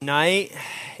Tonight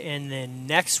and then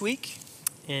next week.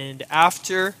 And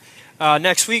after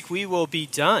next week, we will be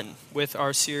done with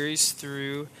our series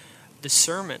through the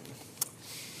sermon.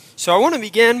 So I want to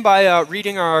begin by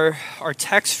reading our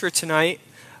text for tonight.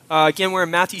 Again, we're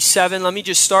in Matthew 7. Let me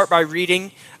just start by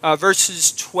reading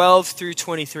verses 12 through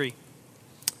 23.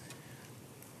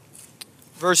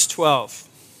 Verse 12.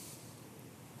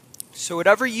 So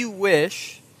whatever you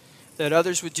wish that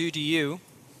others would do to you,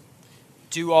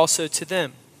 do also to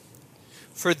them.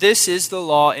 For this is the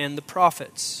law and the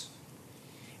prophets.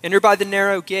 Enter by the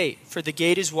narrow gate, for the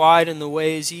gate is wide and the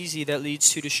way is easy that leads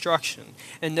to destruction,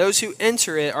 and those who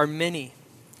enter it are many.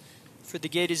 For the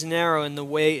gate is narrow and the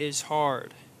way is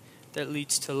hard that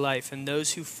leads to life, and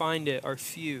those who find it are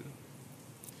few.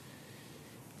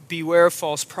 Beware of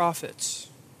false prophets,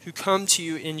 who come to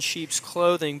you in sheep's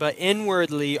clothing, but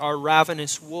inwardly are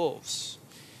ravenous wolves.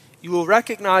 You will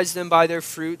recognize them by their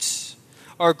fruits.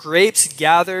 Are grapes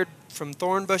gathered from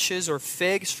thorn bushes or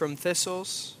figs from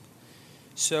thistles?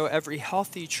 So every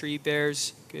healthy tree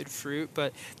bears good fruit,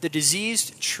 but the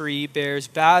diseased tree bears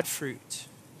bad fruit.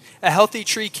 A healthy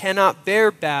tree cannot bear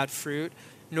bad fruit,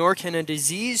 nor can a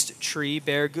diseased tree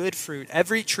bear good fruit.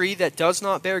 Every tree that does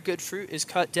not bear good fruit is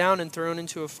cut down and thrown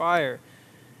into a fire.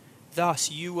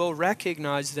 Thus you will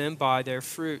recognize them by their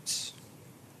fruits.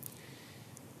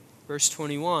 Verse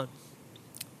 21.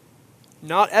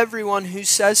 Not everyone who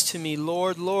says to me,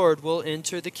 Lord, Lord, will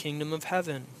enter the kingdom of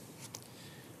heaven,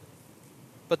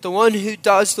 but the one who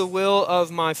does the will of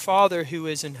my Father who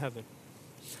is in heaven.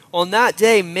 On that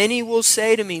day, many will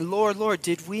say to me, Lord, Lord,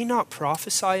 did we not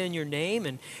prophesy in your name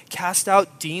and cast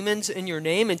out demons in your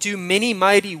name and do many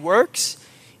mighty works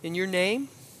in your name?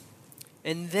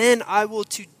 And then I will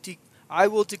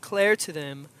declare to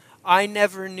them, I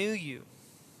never knew you.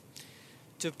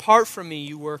 Depart from me,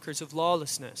 you workers of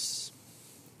lawlessness.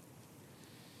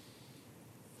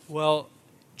 Well,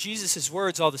 Jesus'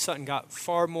 words all of a sudden got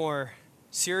far more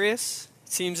serious.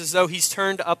 It seems as though he's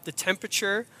turned up the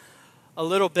temperature a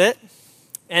little bit.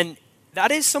 And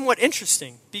that is somewhat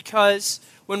interesting because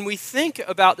when we think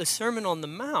about the Sermon on the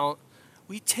Mount,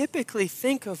 we typically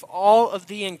think of all of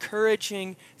the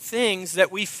encouraging things that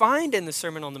we find in the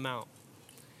Sermon on the Mount.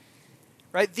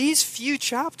 Right? These few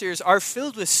chapters are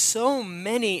filled with so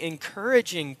many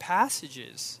encouraging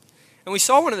passages. And we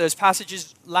saw one of those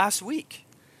passages last week.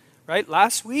 Right?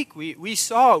 Last week we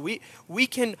saw we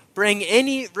can bring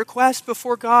any request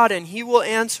before God and He will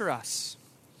answer us.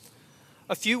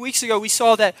 A few weeks ago we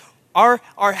saw that our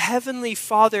Heavenly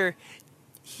Father,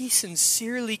 He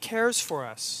sincerely cares for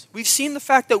us. We've seen the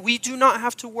fact that we do not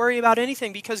have to worry about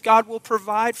anything because God will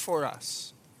provide for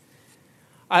us.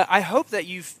 I hope that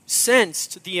you've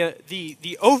sensed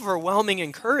the overwhelming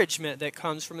encouragement that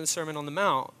comes from the Sermon on the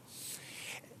Mount.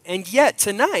 And yet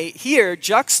tonight, here,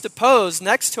 juxtaposed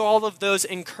next to all of those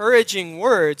encouraging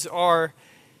words are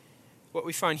what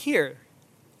we find here.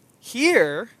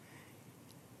 Here,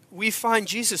 we find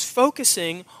Jesus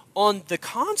focusing on the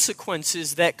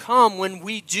consequences that come when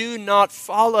we do not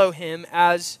follow Him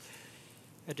as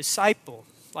a disciple.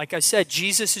 Like I said,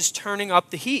 Jesus is turning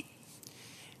up the heat.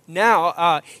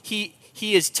 Now, He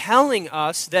is telling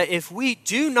us that if we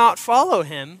do not follow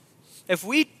Him, if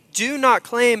we do not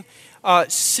claim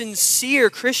sincere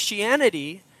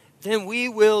Christianity, then we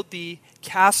will be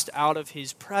cast out of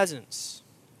His presence.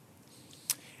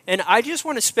 And I just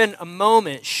want to spend a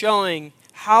moment showing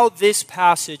how this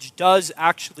passage does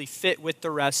actually fit with the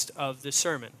rest of the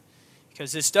sermon.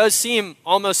 Because this does seem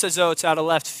almost as though it's out of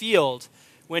left field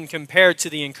when compared to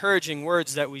the encouraging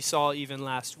words that we saw even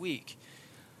last week.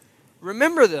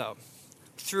 Remember though,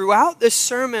 throughout the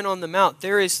Sermon on the Mount,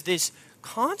 there is this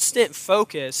constant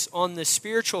focus on the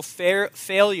spiritual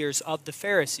failures of the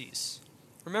Pharisees.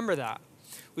 Remember that.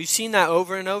 We've seen that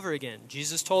over and over again.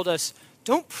 Jesus told us,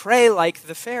 don't pray like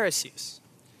the Pharisees.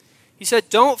 He said,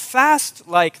 don't fast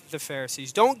like the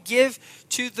Pharisees. Don't give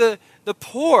to the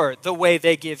poor the way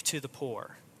they give to the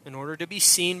poor in order to be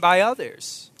seen by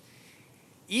others.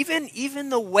 Even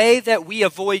the way that we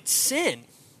avoid sin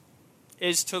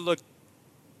is to look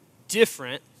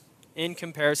different in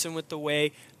comparison with the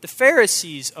way the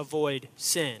Pharisees avoid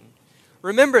sin.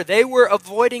 Remember, they were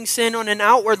avoiding sin on an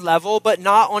outward level, but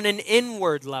not on an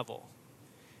inward level.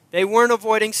 They weren't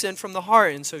avoiding sin from the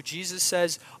heart, and so Jesus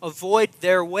says, avoid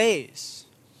their ways.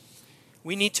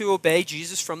 We need to obey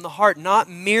Jesus from the heart, not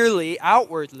merely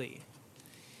outwardly.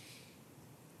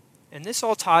 And this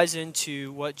all ties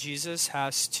into what Jesus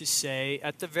has to say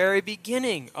at the very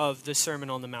beginning of the Sermon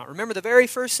on the Mount. Remember, the very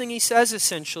first thing He says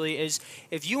essentially is,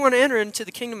 if you want to enter into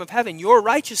the kingdom of heaven, your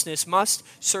righteousness must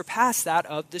surpass that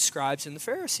of the scribes and the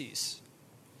Pharisees.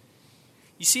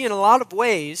 You see, in a lot of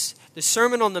ways, the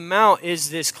Sermon on the Mount is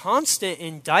this constant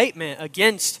indictment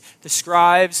against the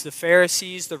scribes, the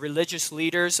Pharisees, the religious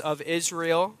leaders of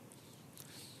Israel.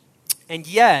 And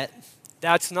yet,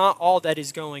 that's not all that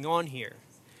is going on here,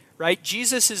 right?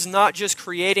 Jesus is not just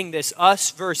creating this us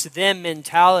versus them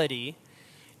mentality.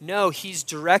 No, he's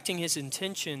directing his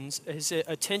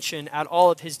attention at all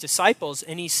of his disciples,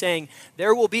 and he's saying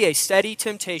there will be a steady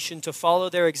temptation to follow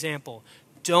their example.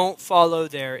 Don't follow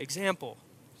their example.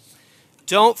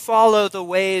 Don't follow the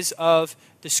ways of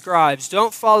the scribes.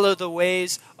 Don't follow the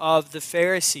ways of the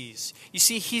Pharisees. You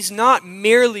see, he's not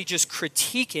merely just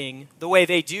critiquing the way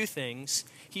they do things.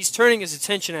 He's turning his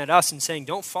attention at us and saying,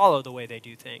 don't follow the way they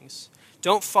do things.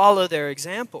 Don't follow their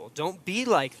example. Don't be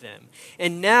like them.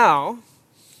 And now,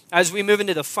 as we move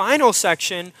into the final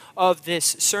section of this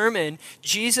sermon,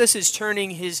 Jesus is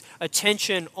turning his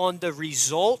attention on the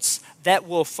results that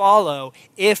will follow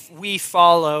if we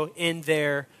follow in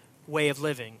their way of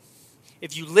living.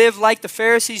 If you live like the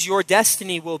Pharisees, your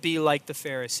destiny will be like the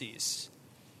Pharisees.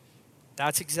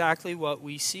 That's exactly what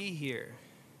we see here.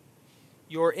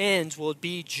 Your end will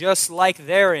be just like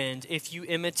their end if you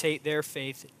imitate their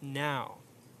faith now.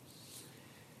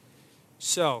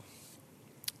 So,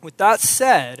 with that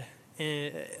said,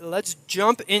 let's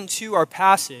jump into our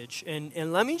passage,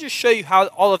 and let me just show you how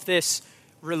all of this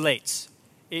relates.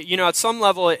 At some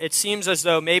level, it seems as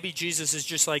though maybe Jesus is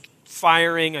just like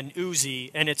firing an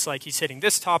Uzi, and it's like he's hitting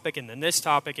this topic and then this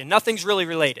topic, and nothing's really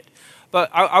related. But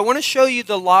I want to show you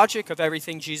the logic of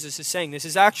everything Jesus is saying. This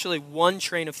is actually one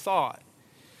train of thought.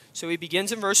 So he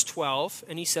begins in verse 12,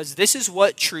 and he says, this is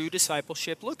what true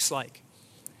discipleship looks like.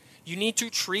 You need to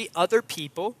treat other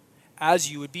people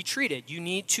as you would be treated. You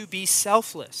need to be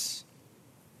selfless.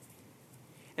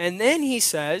 And then he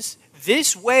says,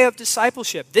 this way of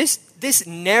discipleship, this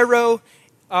narrow,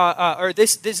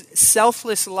 this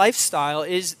selfless lifestyle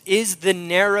is the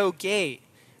narrow gate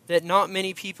that not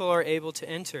many people are able to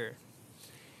enter.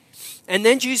 And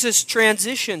then Jesus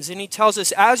transitions and he tells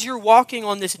us, as you're walking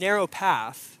on this narrow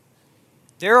path,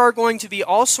 there are going to be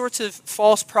all sorts of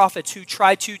false prophets who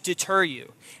try to deter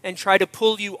you and try to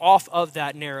pull you off of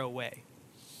that narrow way.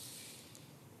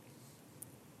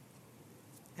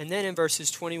 And then in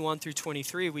verses 21 through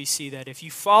 23, we see that if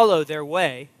you follow their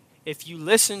way, if you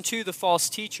listen to the false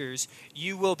teachers,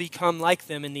 you will become like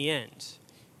them in the end.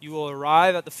 You will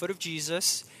arrive at the foot of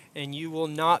Jesus, and you will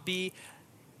not be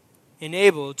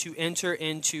enabled to enter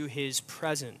into his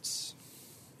presence.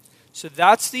 So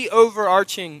that's the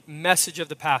overarching message of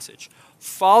the passage.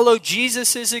 Follow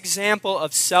Jesus' example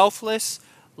of selfless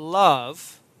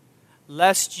love,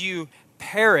 lest you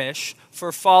perish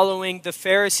for following the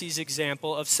Pharisees'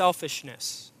 example of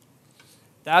selfishness.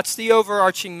 That's the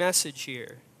overarching message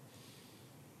here.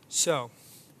 So,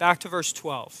 back to verse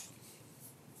 12.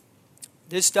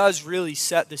 This does really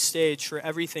set the stage for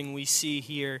everything we see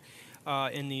here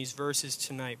in these verses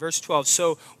tonight. Verse 12,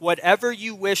 so whatever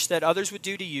you wish that others would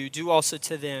do to you, do also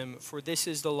to them, for this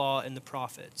is the law and the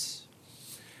prophets.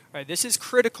 All right, this is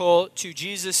critical to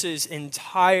Jesus'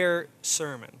 entire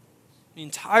sermon. The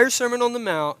entire Sermon on the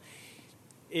Mount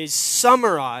is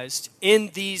summarized in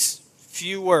these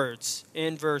few words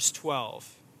in verse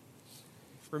 12.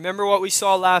 Remember what we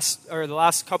saw the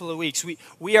last couple of weeks.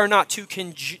 We are not to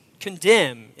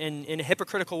condemn in a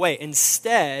hypocritical way.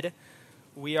 Instead,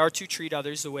 we are to treat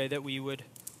others the way that we would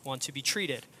want to be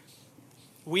treated.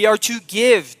 We are to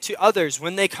give to others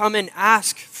when they come and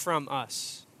ask from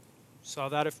us. Saw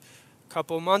that a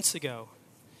couple of months ago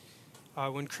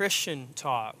when Christian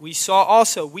taught. We saw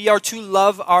also we are to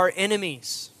love our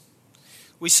enemies.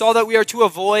 We saw that we are to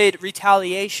avoid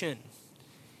retaliation.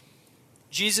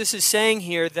 Jesus is saying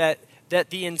here that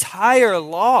the entire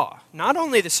law, not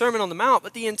only the Sermon on the Mount,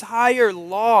 but the entire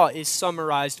law is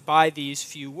summarized by these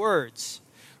few words,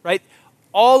 right?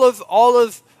 All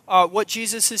of what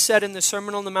Jesus has said in the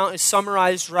Sermon on the Mount is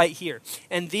summarized right here.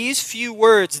 And these few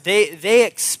words, they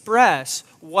express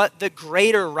what the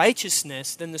greater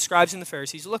righteousness than the scribes and the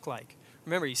Pharisees look like.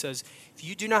 Remember, he says, if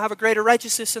you do not have a greater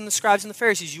righteousness than the scribes and the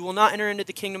Pharisees, you will not enter into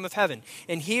the kingdom of heaven.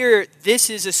 And here,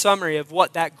 this is a summary of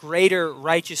what that greater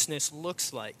righteousness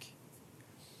looks like.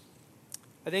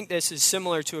 I think this is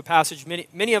similar to a passage.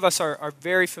 Many of us are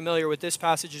very familiar with this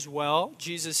passage as well.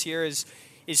 Jesus here is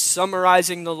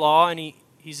summarizing the law, and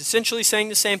he's essentially saying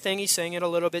the same thing. He's saying it a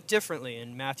little bit differently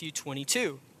in Matthew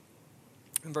 22.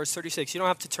 In verse 36, you don't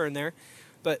have to turn there.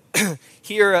 But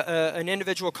here an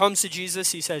individual comes to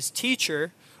Jesus. He says,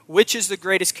 "Teacher, which is the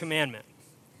greatest commandment?"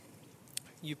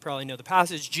 You probably know the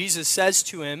passage. Jesus says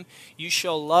to him, "You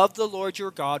shall love the Lord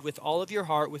your God with all of your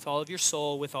heart, with all of your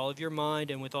soul, with all of your mind,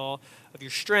 and with all of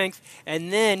your strength."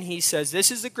 And then he says,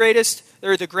 this is the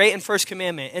great and first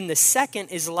commandment. And the second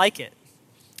is like it.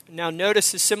 Now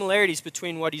notice the similarities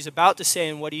between what he's about to say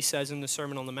and what he says in the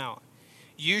Sermon on the Mount.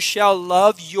 You shall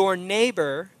love your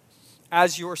neighbor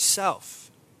as yourself.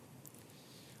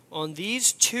 On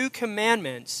these two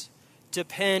commandments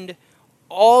depend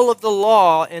all of the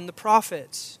law and the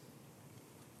prophets.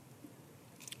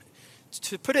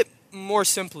 To put it more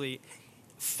simply,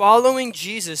 following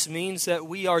Jesus means that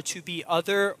we are to be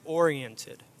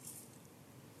other-oriented.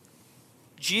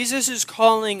 Jesus is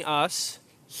calling us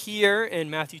here in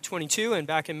Matthew 22 and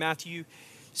back in Matthew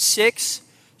 6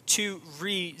 to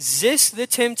resist the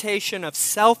temptation of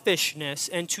selfishness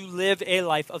and to live a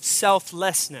life of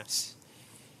selflessness.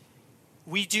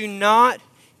 We do not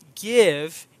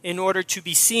give in order to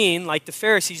be seen like the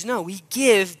Pharisees. No, we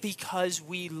give because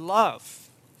we love.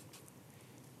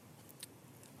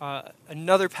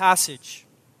 Another passage,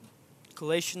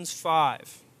 Galatians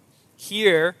 5.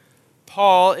 Here,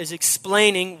 Paul is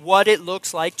explaining what it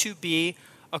looks like to be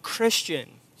a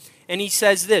Christian. And he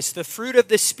says this, the fruit of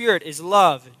the Spirit is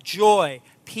love, joy,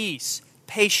 peace,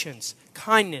 patience,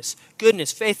 kindness,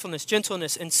 goodness, faithfulness,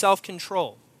 gentleness, and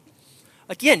self-control.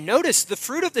 Again, notice the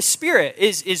fruit of the Spirit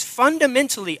is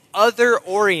fundamentally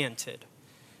other-oriented.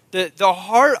 The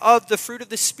heart of the fruit of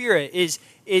the Spirit is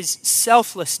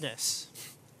selflessness.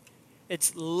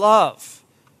 It's love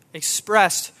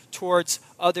expressed towards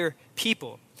other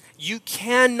people. You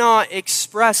cannot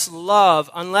express love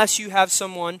unless you have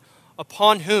someone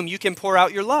upon whom you can pour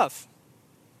out your love.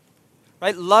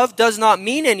 Right? Love does not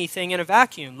mean anything in a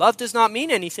vacuum. Love does not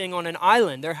mean anything on an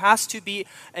island. There has to be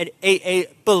a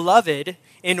beloved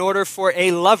in order for a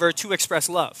lover to express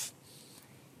love.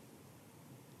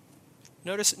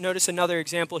 Notice another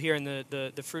example here in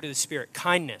the fruit of the Spirit,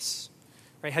 kindness.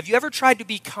 Right? Have you ever tried to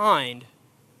be kind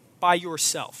by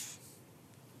yourself?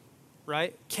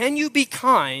 Right? Can you be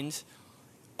kind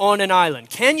on an island?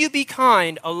 Can you be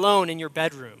kind alone in your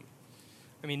bedroom?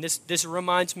 I mean, this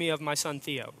reminds me of my son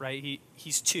Theo, right?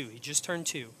 He's 2. He just turned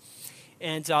 2.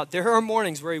 And there are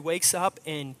mornings where he wakes up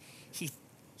and he's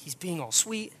being all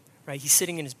sweet, right? He's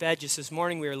sitting in his bed. Just this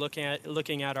morning we were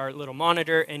looking at our little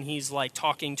monitor, and he's like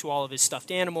talking to all of his stuffed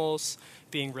animals,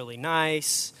 being really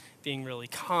nice, being really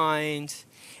kind.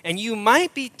 And you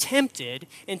might be tempted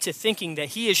into thinking that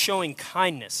he is showing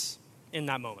kindness in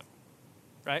that moment,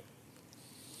 right?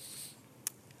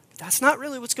 That's not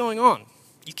really what's going on.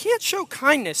 You can't show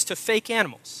kindness to fake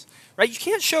animals, right? You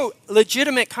can't show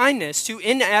legitimate kindness to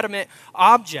inanimate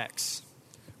objects,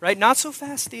 right? Not so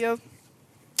fast, Theo.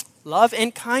 Love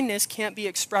and kindness can't be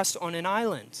expressed on an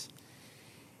island.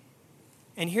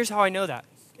 And here's how I know that,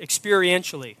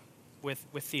 experientially with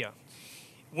Theo.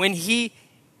 When he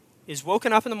is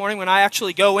woken up in the morning, when I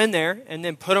actually go in there and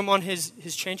then put him on his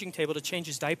changing table to change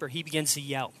his diaper, he begins to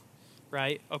yell.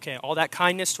 Right? Okay, all that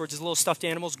kindness towards his little stuffed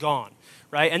animal's gone,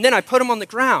 right? And then I put him on the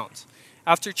ground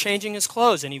after changing his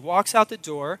clothes, and he walks out the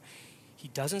door. He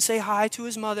doesn't say hi to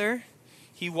his mother.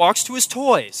 He walks to his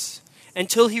toys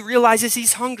until he realizes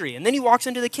he's hungry. And then he walks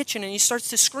into the kitchen and he starts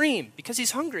to scream because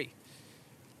he's hungry.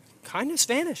 Kindness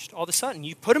vanished all of a sudden.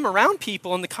 You put him around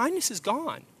people and the kindness is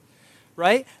gone,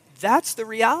 right? That's the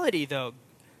reality, though.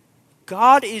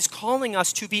 God is calling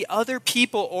us to be other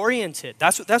people oriented.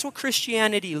 That's what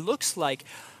Christianity looks like.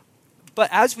 But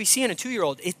as we see in a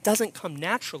 2-year-old, it doesn't come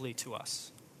naturally to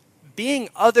us. Being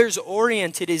others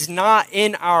oriented is not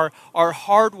in our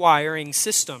hardwiring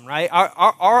system, right?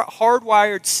 Our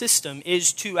hardwired system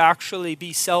is to actually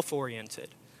be self-oriented.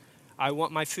 I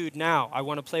want my food now. I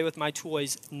want to play with my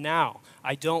toys now.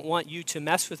 I don't want you to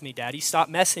mess with me, Daddy. Stop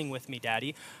messing with me,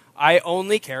 Daddy. I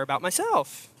only care about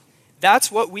myself.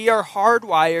 That's what we are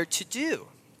hardwired to do.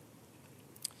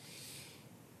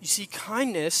 You see,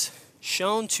 kindness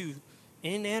shown to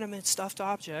inanimate stuffed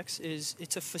objects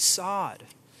it's a facade,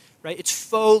 right? It's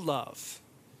faux love.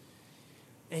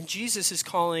 And Jesus is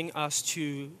calling us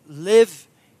to live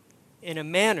in a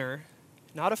manner,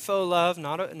 not a faux love,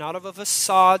 not of a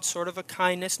facade, sort of a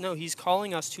kindness. No, he's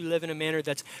calling us to live in a manner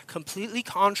that's completely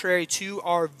contrary to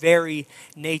our very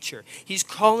nature. He's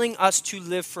calling us to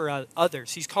live for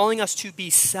others. He's calling us to be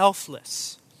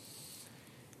selfless.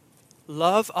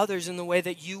 Love others in the way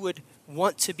that you would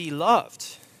want to be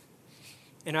loved.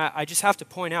 And I just have to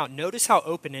point out, notice how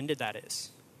open-ended that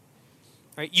is.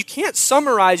 Right? You can't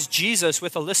summarize Jesus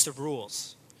with a list of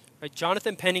rules. Right?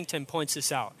 Jonathan Pennington points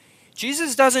this out.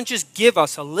 Jesus doesn't just give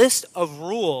us a list of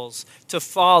rules to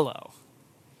follow.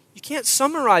 You can't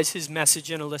summarize his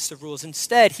message in a list of rules.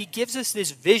 Instead, he gives us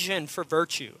this vision for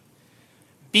virtue.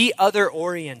 Be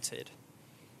other-oriented.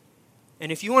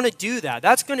 And if you want to do that,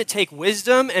 that's going to take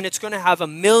wisdom, and it's going to have a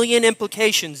million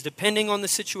implications depending on the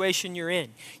situation you're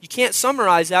in. You can't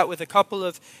summarize that with a couple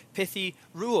of pithy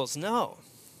rules. No.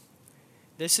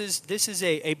 This is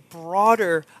a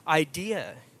broader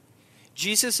idea.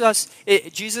 Jesus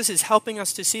is helping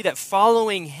us to see that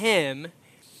following him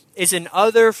is an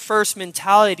other-first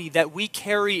mentality that we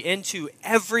carry into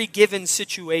every given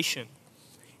situation.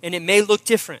 And it may look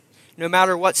different no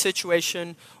matter what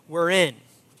situation we're in.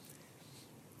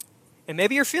 And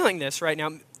maybe you're feeling this right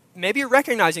now. Maybe you're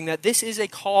recognizing that this is a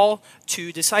call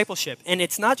to discipleship. And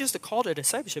it's not just a call to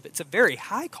discipleship, it's a very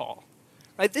high call.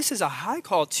 Right? This is a high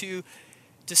call to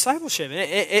discipleship. And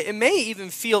it may even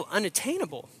feel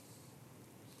unattainable.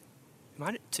 Am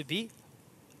I to be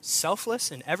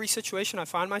selfless in every situation I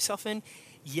find myself in?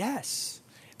 Yes.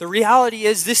 The reality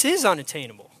is this is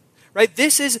unattainable. Right?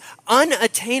 This is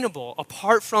unattainable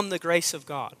apart from the grace of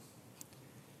God.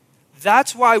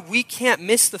 That's why we can't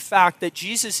miss the fact that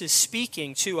Jesus is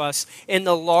speaking to us in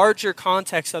the larger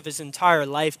context of his entire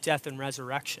life, death, and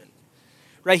resurrection.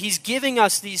 Right? He's giving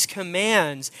us these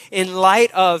commands in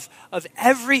light of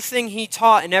everything he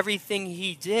taught and everything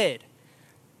he did.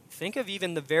 Think of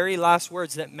even the very last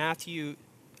words that Matthew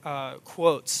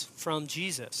quotes from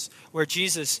Jesus, where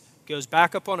Jesus goes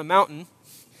back up on a mountain.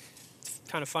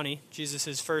 Kind of funny.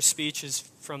 Jesus' first speech is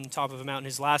from the top of a mountain.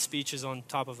 His last speech is on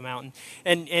top of a mountain.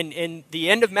 And in the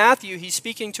end of Matthew, he's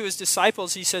speaking to his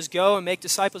disciples. He says, go and make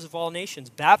disciples of all nations,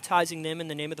 baptizing them in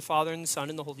the name of the Father and the Son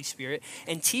and the Holy Spirit,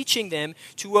 and teaching them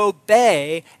to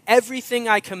obey everything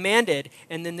I commanded.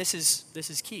 And then this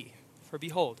is key. For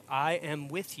behold, I am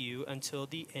with you until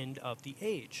the end of the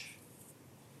age.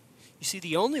 You see,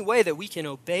 the only way that we can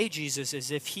obey Jesus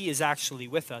is if he is actually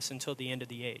with us until the end of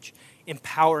the age,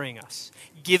 empowering us,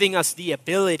 giving us the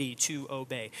ability to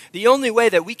obey. The only way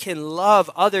that we can love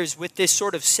others with this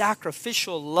sort of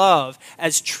sacrificial love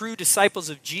as true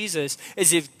disciples of Jesus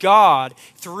is if God,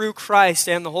 through Christ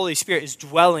and the Holy Spirit, is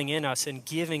dwelling in us and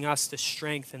giving us the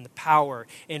strength and the power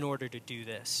in order to do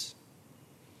this.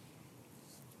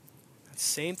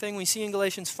 Same thing we see in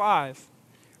Galatians 5.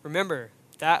 Remember,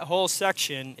 that whole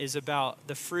section is about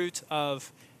the fruit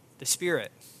of the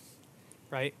Spirit,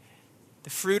 right?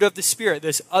 The fruit of the Spirit,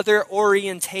 this other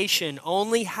orientation,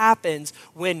 only happens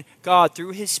when God,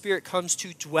 through his Spirit, comes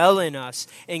to dwell in us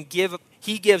and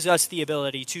he gives us the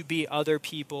ability to be other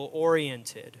people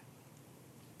oriented.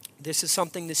 This is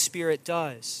something the Spirit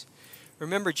does.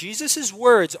 Remember, Jesus'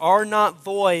 words are not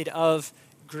void of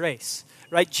grace,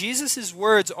 right? Jesus'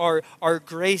 words are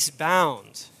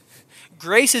grace-bound.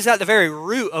 Grace is at the very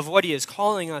root of what he is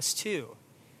calling us to.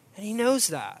 And he knows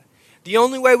that. The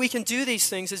only way we can do these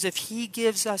things is if he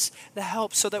gives us the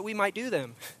help so that we might do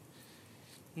them.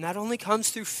 And that only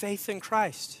comes through faith in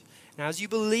Christ. And as you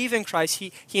believe in Christ,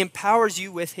 he empowers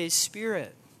you with his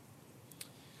Spirit.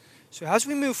 So as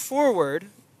we move forward,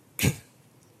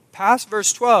 past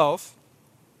verse 12,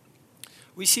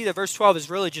 we see that verse 12 is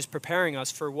really just preparing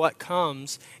us for what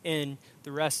comes in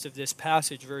the rest of this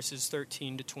passage, verses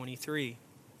 13 to 23.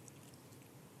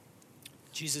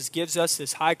 Jesus gives us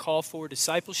this high call for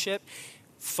discipleship.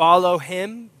 Follow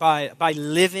him by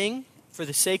living for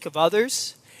the sake of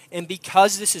others. And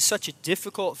because this is such a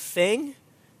difficult thing,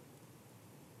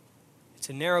 it's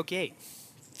a narrow gate.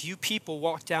 Few people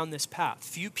walk down this path.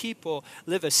 Few people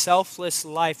live a selfless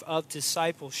life of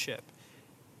discipleship,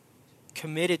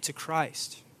 committed to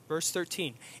Christ. Verse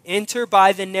 13, enter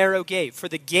by the narrow gate, for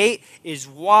the gate is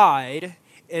wide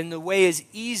and the way is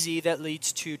easy that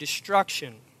leads to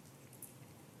destruction.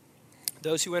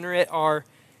 Those who enter it are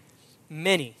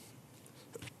many.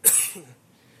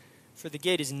 For the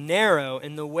gate is narrow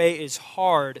and the way is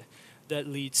hard that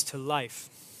leads to life.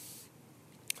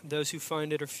 Those who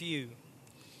find it are few.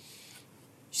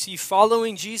 See,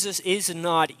 following Jesus is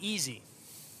not easy.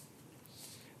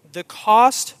 The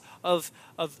cost of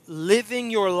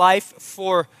living your life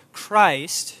for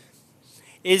Christ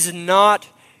is not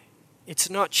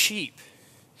cheap.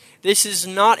 This is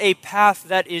not a path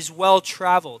that is well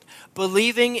traveled.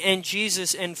 Believing in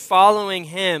Jesus and following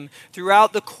him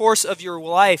throughout the course of your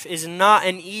life is not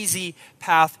an easy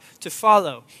path to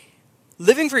follow.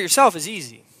 Living for yourself is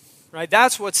easy, right?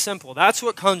 That's what's simple. That's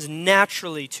what comes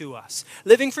naturally to us.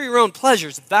 Living for your own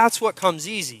pleasures, that's what comes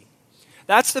easy.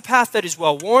 That's the path that is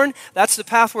well worn. That's the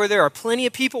path where there are plenty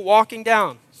of people walking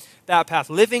down that path.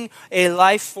 Living a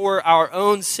life for our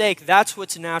own sake, that's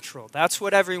what's natural. That's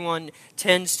what everyone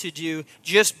tends to do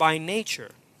just by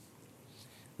nature.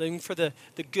 Living for the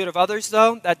good of others,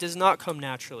 though, that does not come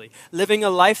naturally. Living a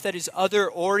life that is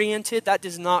other-oriented, that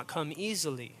does not come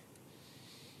easily.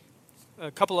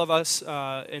 a couple of us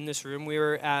in this room, we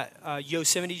were at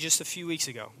Yosemite just a few weeks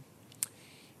ago.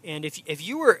 And if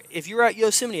you were at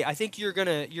Yosemite, I think you're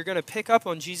gonna pick up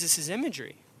on Jesus'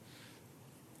 imagery.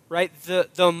 Right?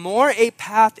 The more a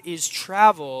path is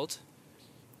traveled,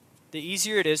 the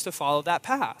easier it is to follow that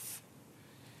path.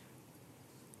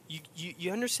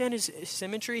 You understand his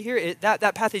symmetry here?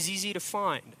 That path is easy to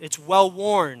find. It's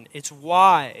well-worn. It's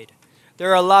wide. There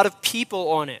are a lot of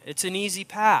people on it. It's an easy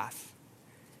path.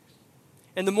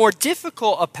 And the more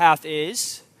difficult a path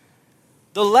is,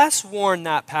 the less worn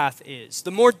that path is.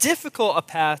 The more difficult a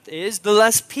path is, the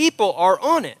less people are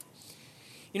on it.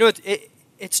 You know,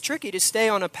 it's tricky to stay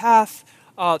on a path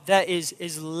that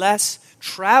is less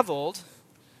traveled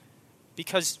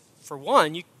because, for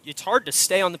one, it's hard to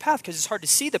stay on the path because it's hard to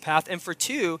see the path. And for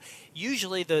two,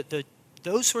 usually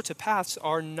those sorts of paths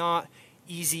are not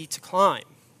easy to climb.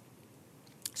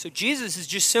 So Jesus is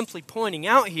just simply pointing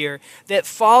out here that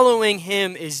following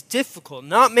him is difficult.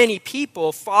 Not many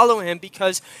people follow him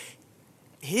because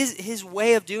his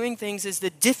way of doing things is the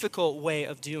difficult way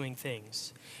of doing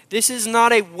things. This is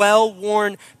not a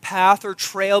well-worn path or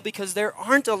trail because there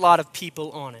aren't a lot of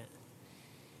people on it.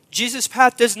 Jesus'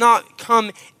 path does not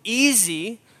come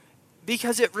easy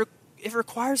because it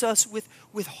requires us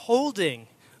withholding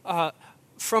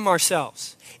from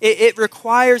ourselves. It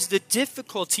requires the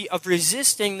difficulty of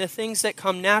resisting the things that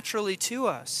come naturally to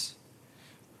us.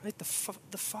 Right?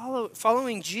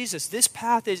 Following Jesus, this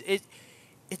path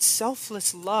it's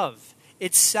selfless love.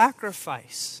 It's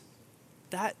sacrifice.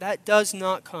 That does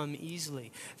not come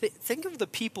easily. Think of the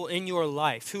people in your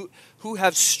life who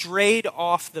have strayed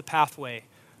off the pathway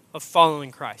of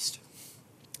following Christ.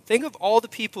 Think of all the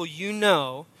people you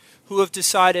know who have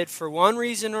decided for one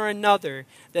reason or another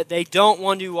that they don't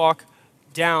want to walk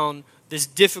down this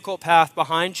difficult path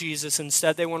behind Jesus.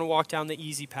 Instead, they want to walk down the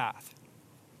easy path.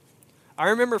 I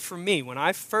remember for me, when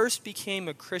I first became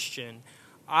a Christian,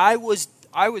 I was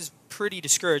pretty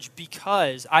discouraged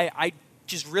because I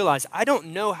just realized I don't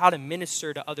know how to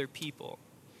minister to other people.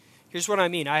 Here's what I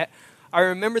mean. I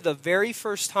remember the very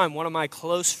first time one of my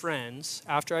close friends,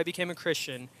 after I became a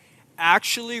Christian,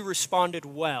 actually responded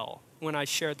well when I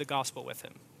shared the gospel with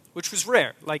him, which was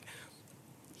rare. Like,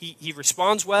 he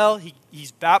responds well,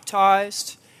 he's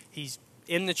baptized, he's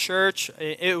in the church.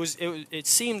 It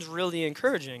seemed really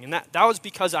encouraging, and that was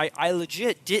because I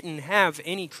legit didn't have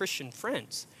any Christian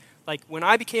friends. Like, when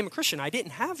I became a Christian, I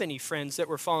didn't have any friends that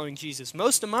were following Jesus.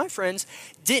 Most of my friends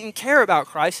didn't care about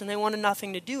Christ, and they wanted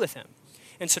nothing to do with him.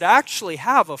 And so to actually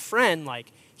have a friend,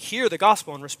 like, hear the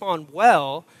gospel and respond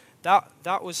well,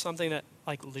 that was something that,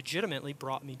 like, legitimately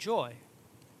brought me joy.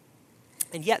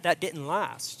 And yet that didn't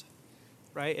last,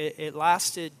 right? It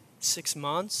lasted 6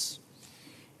 months.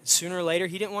 Sooner or later,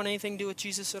 he didn't want anything to do with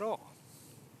Jesus at all.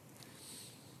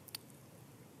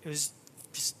 It was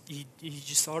just, he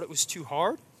just thought it was too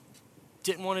hard.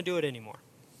 Didn't want to do it anymore.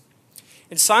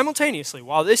 And simultaneously,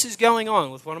 while this is going on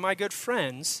with one of my good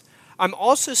friends, I'm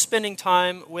also spending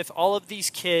time with all of these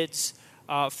kids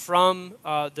from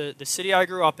the city I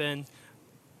grew up in,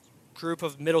 group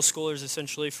of middle schoolers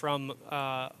essentially from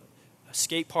a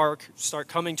skate park, start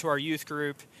coming to our youth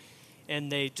group,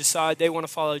 and they decide they want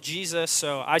to follow Jesus.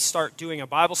 So I start doing a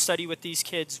Bible study with these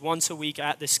kids once a week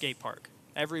at the skate park,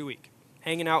 every week,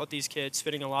 hanging out with these kids,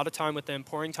 spending a lot of time with them,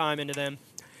 pouring time into them.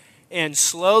 And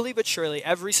slowly but surely,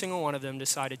 every single one of them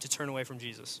decided to turn away from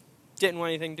Jesus. Didn't want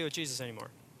anything to do with Jesus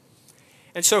anymore.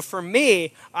 And so for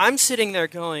me, I'm sitting there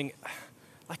going,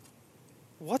 like,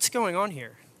 what's going on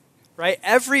here? Right?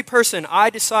 Every person I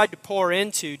decide to pour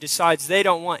into decides they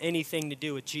don't want anything to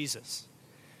do with Jesus.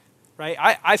 Right?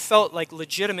 I felt like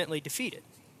legitimately defeated.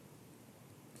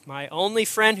 My only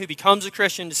friend who becomes a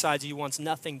Christian decides he wants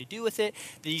nothing to do with it.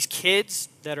 These kids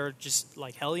that are just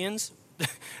like hellions,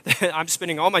 I'm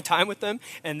spending all my time with them,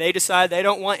 and they decide they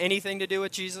don't want anything to do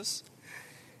with Jesus.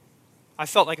 I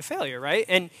felt like a failure, right?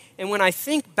 And when I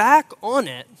think back on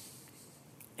it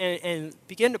and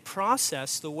begin to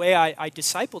process the way I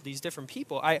discipled these different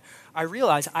people, I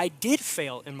realize I did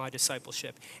fail in my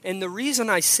discipleship. And the reason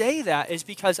I say that is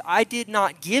because I did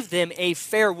not give them a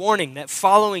fair warning that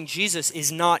following Jesus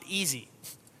is not easy.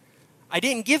 I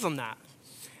didn't give them that.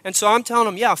 And so I'm telling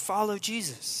them, yeah, follow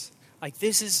Jesus. Like,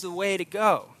 this is the way to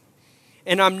go.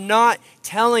 And I'm not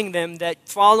telling them that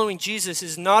following Jesus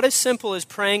is not as simple as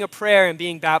praying a prayer and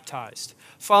being baptized.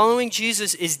 Following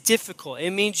Jesus is difficult.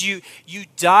 It means you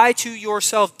die to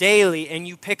yourself daily and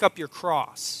you pick up your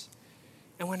cross.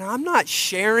 And when I'm not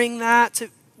sharing that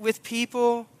with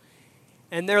people,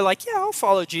 and they're like, yeah, I'll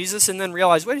follow Jesus, and then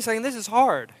realize, wait a second, this is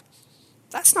hard.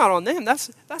 That's not on them.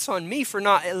 That's on me for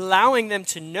not allowing them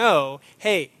to know,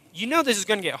 hey, you know this is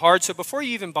going to get hard, so before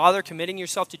you even bother committing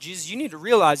yourself to Jesus, you need to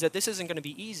realize that this isn't going to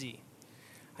be easy.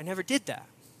 I never did that.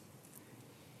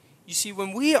 You see,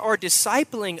 when we are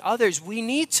discipling others, we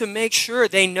need to make sure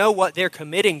they know what they're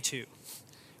committing to.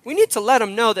 We need to let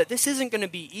them know that this isn't going to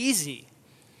be easy.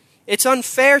 It's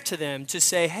unfair to them to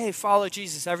say, hey, follow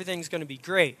Jesus, everything's going to be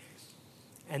great.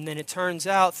 And then it turns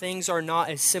out things are not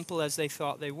as simple as they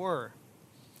thought they were.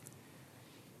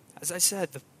 As I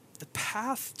said, the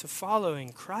path to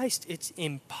following Christ, it's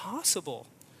impossible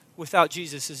without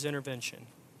Jesus' intervention.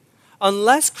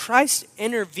 Unless Christ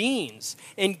intervenes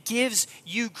and gives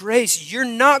you grace, you're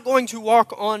not going to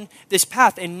walk on this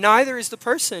path, and neither is the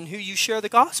person who you share the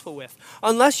gospel with.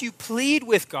 Unless you plead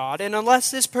with God, and unless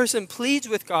this person pleads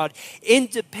with God in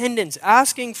dependence,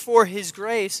 asking for his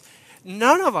grace,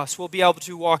 none of us will be able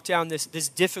to walk down this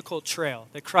difficult trail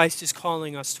that Christ is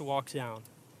calling us to walk down.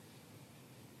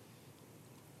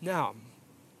 Now,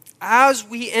 as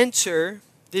we enter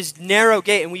this narrow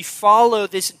gate and we follow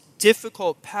this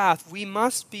difficult path, we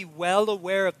must be well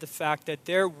aware of the fact that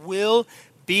there will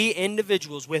be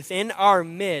individuals within our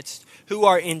midst who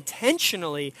are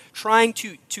intentionally trying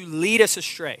to lead us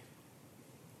astray.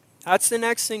 That's the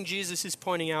next thing Jesus is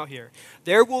pointing out here.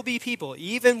 There will be people,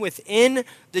 even within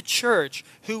the church,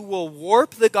 who will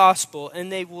warp the gospel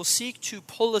and they will seek to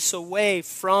pull us away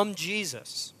from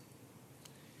Jesus.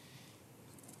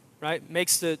 Right?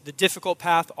 Makes the difficult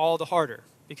path all the harder,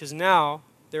 because now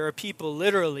there are people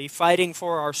literally fighting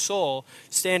for our soul,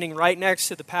 standing right next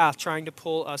to the path, trying to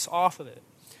pull us off of it.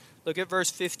 Look at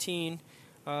verses 15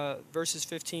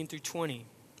 through 20.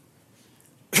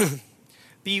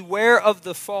 Beware of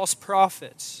the false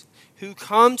prophets who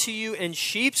come to you in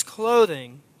sheep's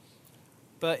clothing,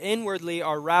 but inwardly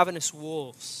are ravenous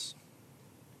wolves.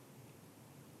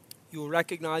 You will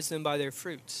recognize them by their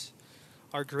fruits.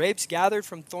 Are grapes gathered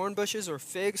from thorn bushes or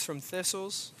figs from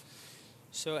thistles?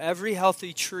 So every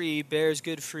healthy tree bears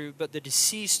good fruit, but the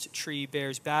deceased tree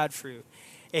bears bad fruit.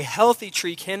 A healthy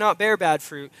tree cannot bear bad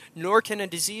fruit, nor can a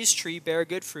diseased tree bear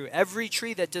good fruit. Every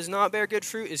tree that does not bear good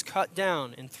fruit is cut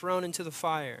down and thrown into the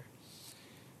fire.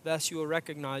 Thus you will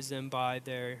recognize them by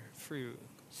their fruit.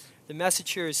 The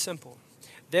message here is simple.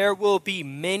 There will be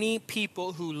many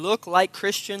people who look like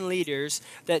Christian leaders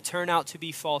that turn out to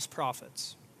be false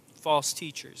prophets, false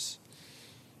teachers.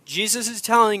 Jesus is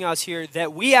telling us here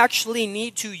that we actually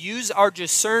need to use our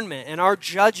discernment and our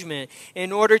judgment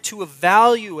in order to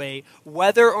evaluate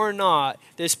whether or not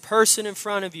this person in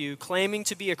front of you claiming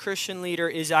to be a Christian leader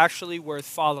is actually worth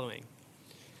following.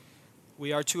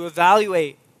 We are to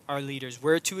evaluate our leaders.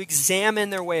 We're to examine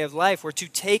their way of life. We're to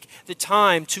take the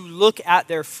time to look at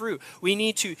their fruit. We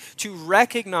need to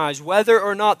recognize whether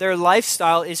or not their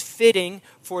lifestyle is fitting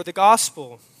for the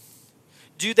gospel.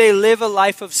 Do they live a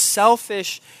life of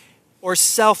selfish or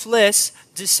selfless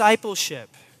discipleship?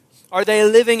 Are they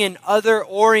living an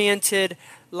other-oriented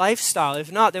lifestyle?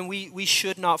 If not, then we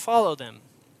should not follow them.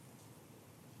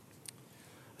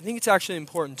 I think it's actually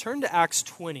important. Turn to Acts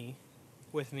 20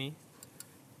 with me.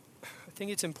 I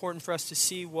think it's important for us to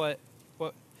see what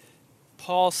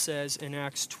Paul says in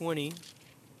Acts 20.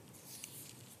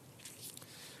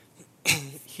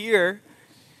 Here,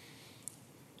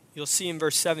 you'll see in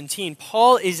verse 17,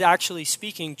 Paul is actually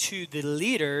speaking to the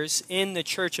leaders in the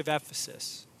church of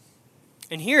Ephesus.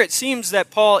 And here it seems that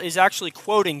Paul is actually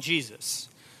quoting Jesus.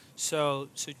 So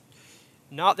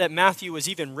not that Matthew was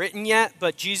even written yet,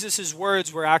 but Jesus'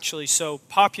 words were actually so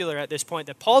popular at this point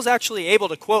that Paul's actually able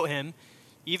to quote him,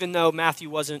 even though Matthew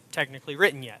wasn't technically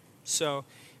written yet. So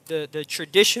the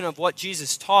tradition of what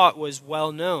Jesus taught was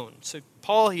well known. So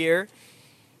Paul here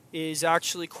is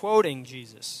actually quoting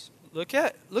Jesus. Look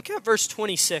at verse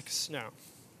 26 now.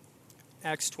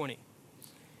 Acts 20.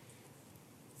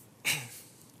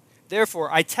 Therefore,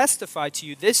 I testify to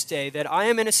you this day that I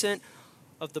am innocent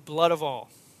of the blood of all.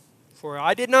 For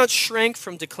I did not shrink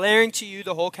from declaring to you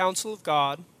the whole counsel of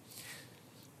God.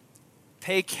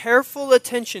 Pay careful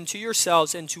attention to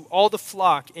yourselves and to all the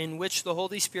flock in which the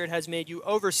Holy Spirit has made you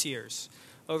overseers.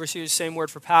 Overseers, same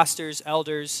word for pastors,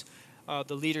 elders,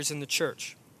 the leaders in the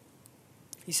church.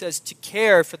 He says to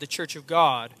care for the church of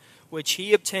God, which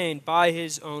he obtained by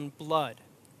his own blood.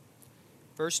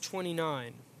 Verse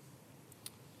 29.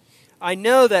 I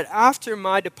know that after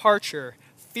my departure,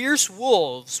 fierce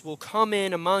wolves will come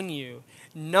in among you,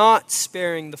 not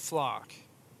sparing the flock.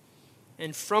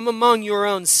 And from among your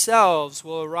own selves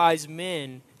will arise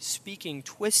men speaking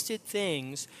twisted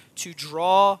things to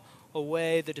draw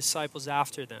away the disciples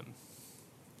after them.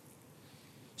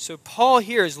 So Paul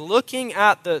here is looking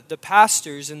at the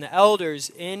pastors and the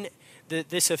elders in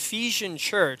this Ephesian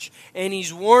church, and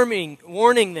he's warning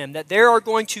them that there are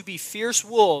going to be fierce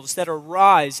wolves that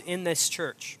arise in this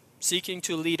church, seeking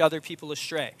to lead other people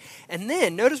astray. And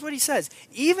then, notice what he says,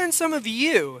 even some of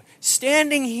you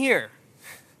standing here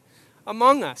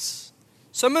among us,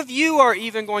 some of you are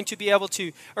even going to be able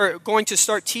to, or going to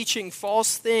start teaching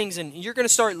false things, and you're going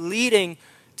to start leading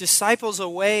disciples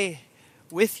away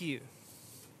with you.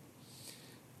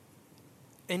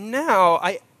 And now,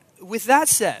 with that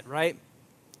said, right,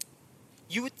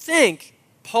 you would think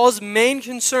Paul's main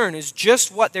concern is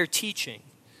just what they're teaching.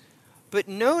 But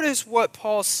notice what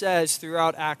Paul says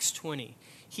throughout Acts 20.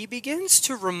 He begins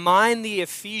to remind the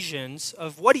Ephesians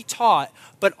of what he taught,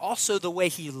 but also the way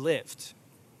he lived.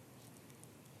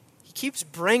 He keeps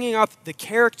bringing up the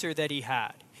character that he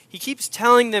had. He keeps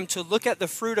telling them to look at the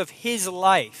fruit of his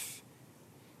life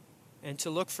and to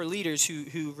look for leaders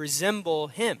who resemble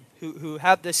him, who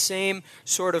have the same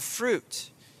sort of fruit.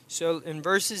 So in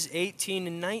verses 18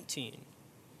 and 19,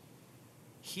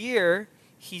 here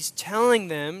he's telling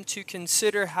them to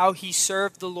consider how he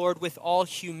served the Lord with all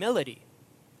humility.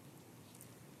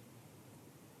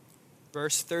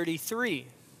 Verse 33.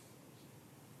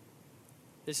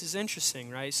 This is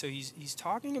interesting, right? So he's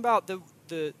talking about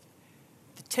the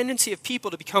tendency of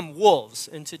people to become wolves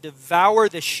and to devour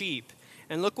the sheep.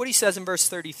 And look what he says in verse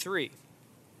 33.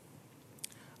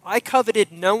 I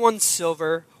coveted no one's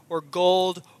silver or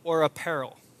gold or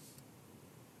apparel.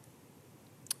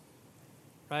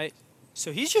 Right?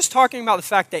 So he's just talking about the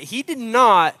fact that he did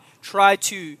not try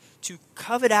to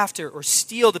covet after or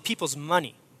steal the people's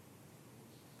money.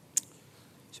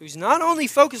 So he's not only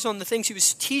focused on the things he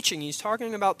was teaching, he's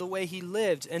talking about the way he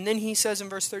lived. And then he says in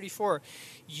verse 34,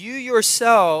 you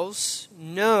yourselves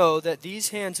know that these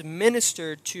hands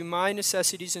ministered to my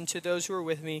necessities and to those who are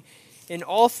with me. In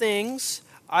all things,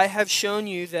 I have shown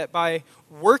you that by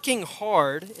working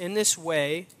hard in this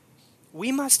way,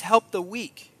 we must help the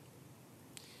weak.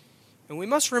 And we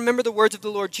must remember the words of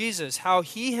the Lord Jesus, how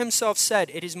he himself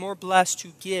said, it is more blessed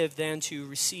to give than to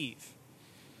receive.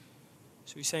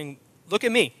 So he's saying, look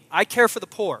at me. I care for the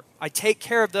poor. I take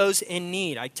care of those in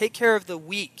need. I take care of the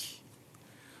weak.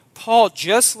 Paul,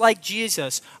 just like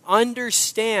Jesus,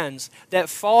 understands that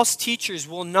false teachers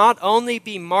will not only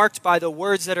be marked by the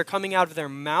words that are coming out of their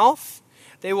mouth,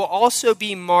 they will also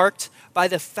be marked by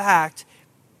the fact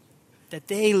that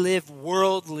they live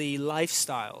worldly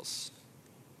lifestyles.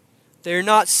 They're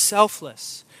not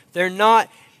selfless. They're not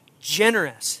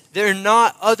generous. They're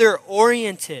not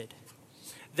other-oriented.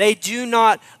 They do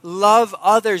not love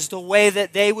others the way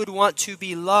that they would want to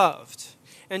be loved.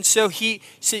 And so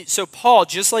Paul,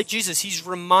 just like Jesus, he's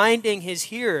reminding his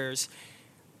hearers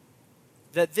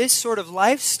that this sort of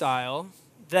lifestyle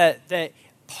that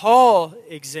Paul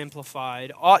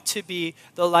exemplified ought to be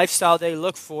the lifestyle they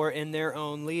look for in their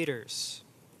own leaders.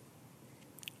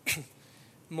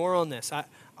 More on this.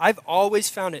 I've always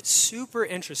found it super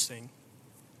interesting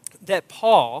that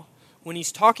Paul, when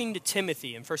he's talking to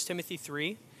Timothy in 1 Timothy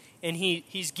 3, and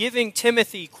he's giving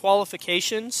Timothy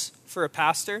qualifications for a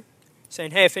pastor,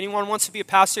 saying, hey, if anyone wants to be a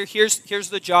pastor, here's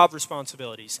the job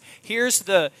responsibilities. Here's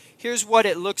what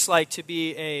it looks like to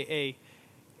be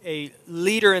a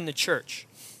leader in the church.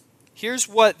 Here's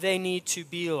what they need to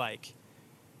be like.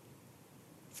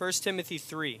 1 Timothy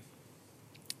 3,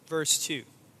 verse 2.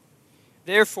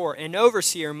 Therefore, an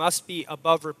overseer must be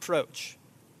above reproach,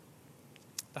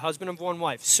 the husband of one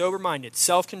wife, sober-minded,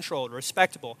 self-controlled,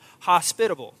 respectable,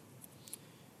 hospitable,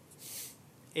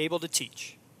 able to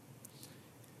teach.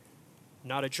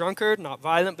 Not a drunkard, not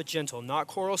violent, but gentle, not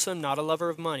quarrelsome, not a lover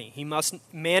of money. He must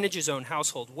manage his own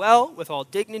household well, with all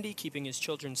dignity, keeping his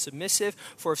children submissive.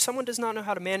 For if someone does not know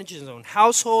how to manage his own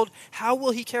household, how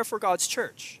will he care for God's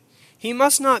church? He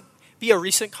must not be a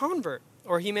recent convert,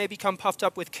 or he may become puffed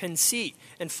up with conceit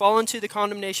and fall into the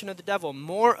condemnation of the devil.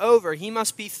 Moreover, he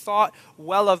must be thought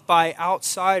well of by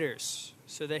outsiders,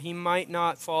 so that he might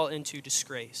not fall into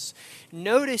disgrace.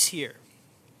 Notice here,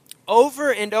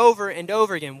 over and over and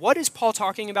over again, what is Paul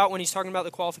talking about when he's talking about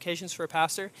the qualifications for a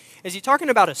pastor? Is he talking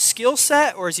about a skill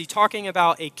set, or is he talking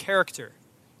about a character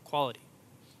quality?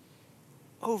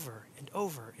 Over and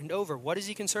over and over. What is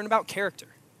he concerned about? Character.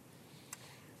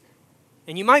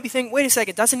 And you might be thinking, wait a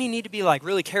second, doesn't he need to be like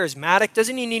really charismatic?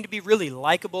 Doesn't he need to be really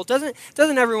likable? Doesn't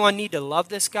everyone need to love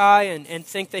this guy and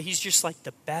think that he's just like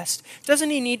the best? Doesn't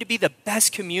he need to be the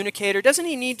best communicator? Doesn't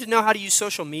he need to know how to use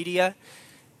social media?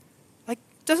 Like,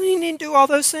 doesn't he need to do all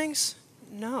those things?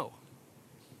 No.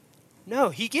 No,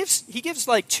 he gives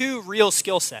like two real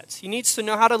skill sets. He needs to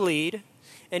know how to lead,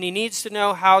 and he needs to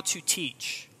know how to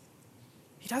teach.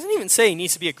 He doesn't even say he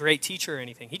needs to be a great teacher or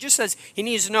anything. He just says he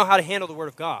needs to know how to handle the Word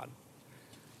of God.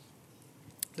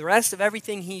 The rest of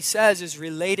everything he says is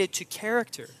related to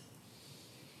character.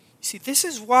 You see, this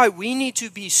is why we need to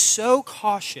be so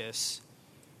cautious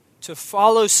to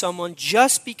follow someone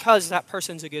just because that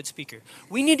person's a good speaker.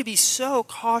 We need to be so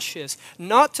cautious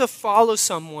not to follow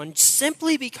someone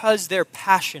simply because they're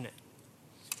passionate,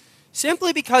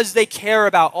 simply because they care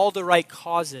about all the right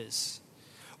causes.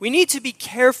 We need to be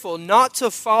careful not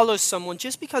to follow someone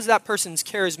just because that person's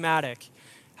charismatic,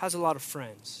 has a lot of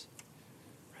friends.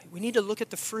 We need to look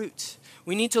at the fruit.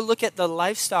 We need to look at the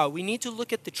lifestyle. We need to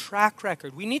look at the track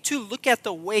record. We need to look at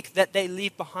the wake that they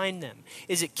leave behind them.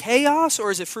 Is it chaos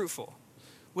or is it fruitful?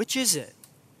 Which is it?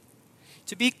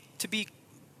 To be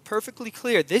perfectly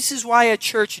clear, this is why a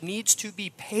church needs to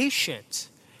be patient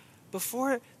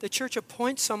before the church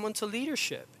appoints someone to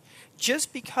leadership.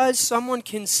 Just because someone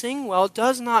can sing well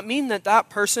does not mean that that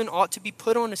person ought to be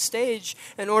put on a stage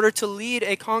in order to lead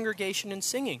a congregation in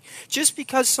singing. Just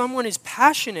because someone is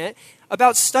passionate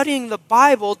about studying the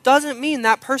Bible doesn't mean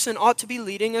that person ought to be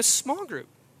leading a small group.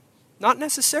 Not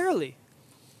necessarily.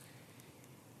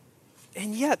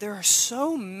 And yet there are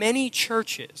so many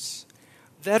churches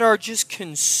that are just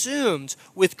consumed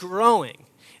with growing.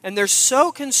 And they're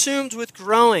so consumed with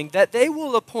growing that they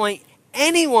will appoint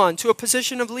anyone to a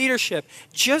position of leadership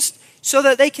just so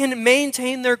that they can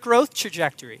maintain their growth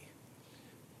trajectory.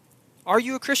 Are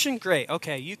you a Christian? Great.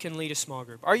 Okay, you can lead a small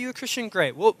group. Are you a Christian?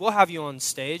 Great. We'll have you on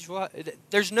stage.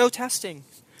 There's no testing.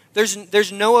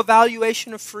 There's no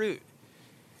evaluation of fruit.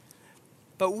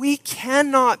 But we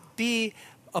cannot be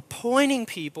appointing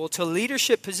people to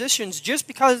leadership positions just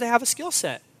because they have a skill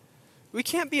set. We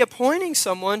can't be appointing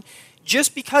someone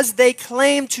just because they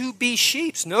claim to be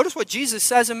sheep. Notice what Jesus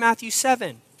says in Matthew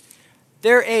 7.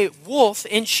 They're a wolf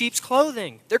in sheep's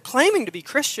clothing. They're claiming to be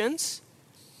Christians.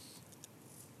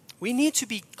 We need to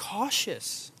be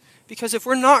cautious. Because if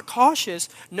we're not cautious,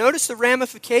 notice the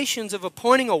ramifications of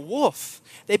appointing a wolf.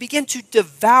 They begin to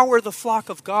devour the flock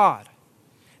of God.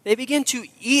 They begin to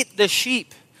eat the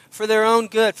sheep for their own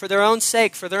good, for their own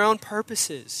sake, for their own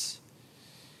purposes.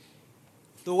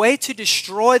 The way to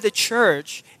destroy the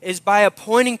church is by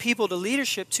appointing people to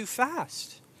leadership too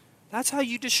fast. That's how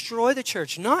you destroy the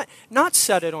church, not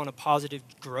set it on a positive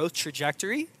growth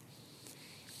trajectory.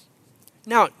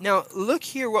 Now look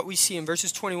here what we see in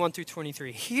verses 21 through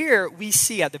 23. Here we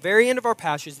see at the very end of our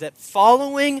passage that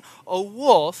following a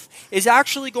wolf is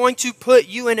actually going to put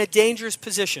you in a dangerous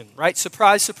position, right?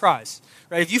 Surprise, surprise.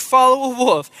 Right? If you follow a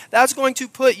wolf, that's going to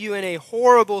put you in a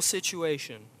horrible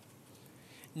situation.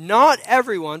 Not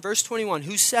everyone, verse 21,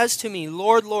 who says to me,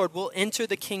 Lord, Lord, will enter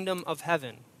the kingdom of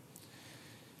heaven,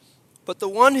 but the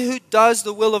one who does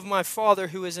the will of my Father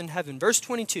who is in heaven. Verse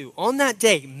 22, on that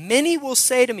day, many will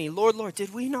say to me, Lord, Lord,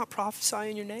 did we not prophesy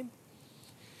in your name?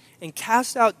 And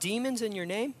cast out demons in your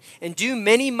name? And do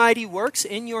many mighty works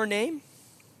in your name?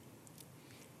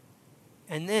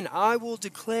 And then I will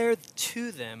declare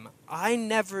to them, I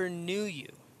never knew you.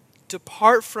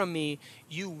 Depart from me,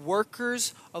 you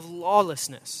workers of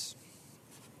lawlessness.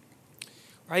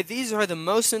 Right? These are the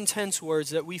most intense words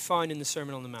that we find in the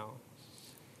Sermon on the Mount.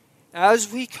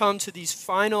 As we come to these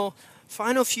final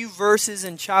few verses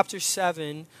in chapter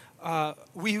 7,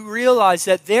 we realize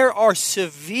that there are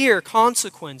severe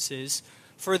consequences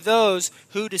for those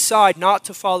who decide not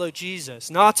to follow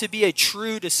Jesus, not to be a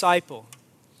true disciple,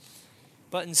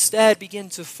 but instead begin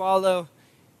to follow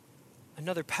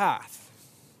another path.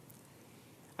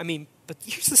 But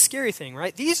here's the scary thing,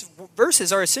 right? These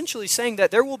verses are essentially saying that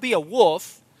there will be a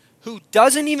wolf who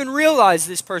doesn't even realize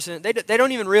this person. They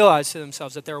don't even realize to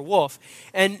themselves that they're a wolf.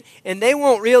 And they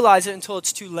won't realize it until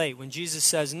it's too late when Jesus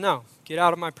says, no, get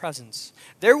out of my presence.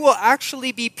 There will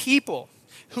actually be people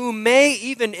who may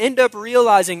even end up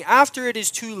realizing after it is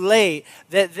too late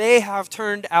that they have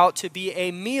turned out to be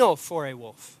a meal for a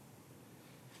wolf.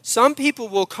 Some people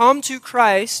will come to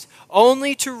Christ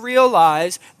only to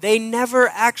realize they never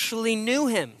actually knew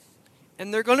him.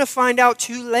 And they're going to find out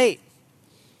too late.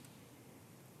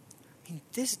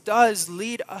 This does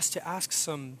lead us to ask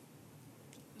some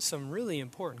really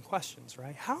important questions,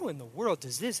 right? How in the world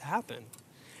does this happen?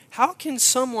 How can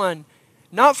someone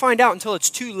not find out until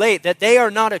it's too late that they are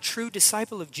not a true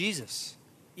disciple of Jesus,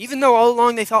 even though all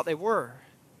along they thought they were?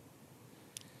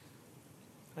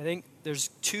 I think there's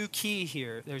two keys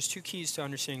here. There's two keys to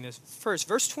understanding this. First,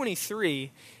 verse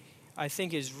 23, I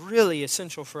think, is really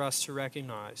essential for us to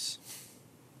recognize.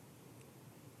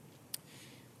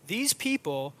 These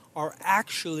people are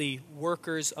actually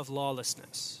workers of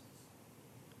lawlessness.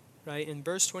 Right? In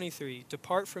verse 23,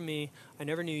 depart from me, I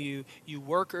never knew you, you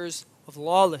workers of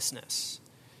lawlessness.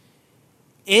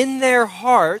 In their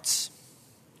hearts,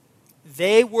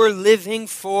 they were living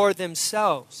for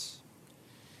themselves.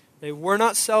 They were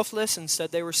not selfless,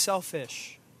 instead they were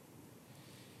selfish.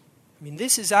 I mean,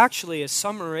 this is actually a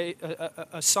summary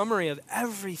of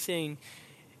everything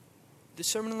the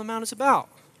Sermon on the Mount is about,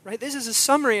 right? This is a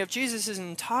summary of Jesus'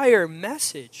 entire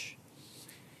message.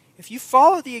 If you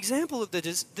follow the example of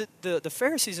the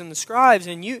Pharisees and the scribes,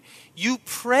 and you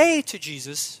pray to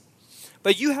Jesus,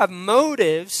 but you have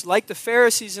motives like the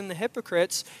Pharisees and the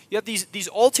hypocrites, you have these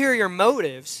ulterior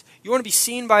motives. You want to be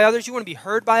seen by others, you want to be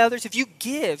heard by others. If you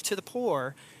give to the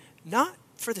poor, not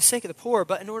for the sake of the poor,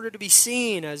 but in order to be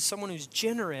seen as someone who's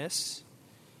generous,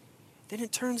 then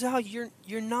it turns out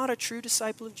you're not a true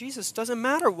disciple of Jesus. It doesn't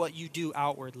matter what you do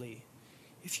outwardly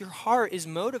if your heart is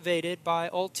motivated by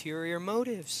ulterior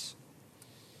motives.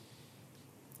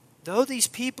 Though these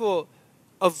people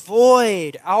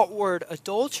avoid outward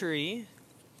adultery,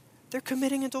 they're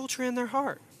committing adultery in their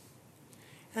heart.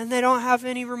 And they don't have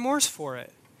any remorse for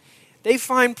it. They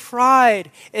find pride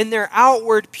in their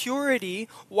outward purity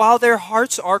while their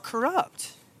hearts are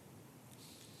corrupt.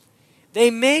 They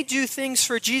may do things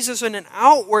for Jesus in an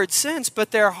outward sense,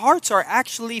 but their hearts are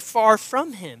actually far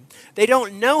from Him. They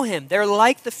don't know Him. They're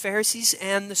like the Pharisees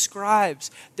and the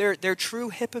scribes. They're true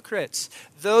hypocrites.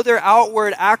 Though their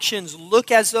outward actions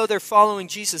look as though they're following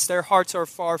Jesus, their hearts are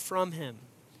far from Him.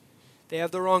 They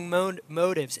have the wrong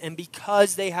motives, and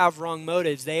because they have wrong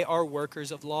motives, they are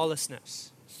workers of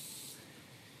lawlessness.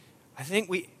 I think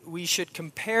we should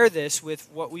compare this with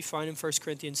what we find in 1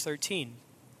 Corinthians 13.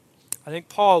 I think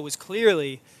Paul was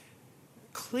clearly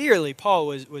Paul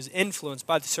was influenced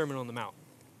by the Sermon on the Mount.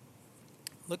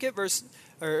 Look at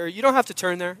or you don't have to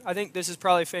turn there. I think this is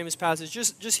probably a famous passage.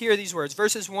 Just hear these words,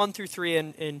 verses 1 through 3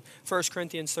 in 1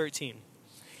 Corinthians 13.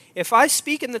 If I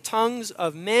speak in the tongues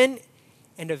of men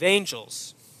and of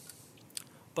angels,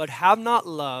 but have not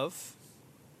love,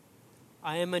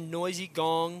 I am a noisy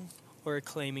gong or a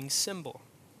claiming cymbal.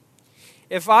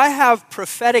 If I have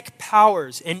prophetic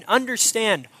powers and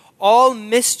understand all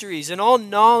mysteries and all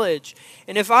knowledge,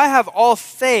 and if I have all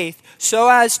faith so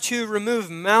as to remove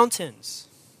mountains,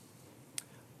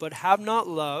 but have not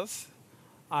love,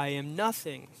 I am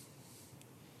nothing.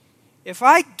 If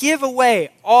I give away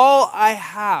all I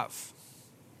have,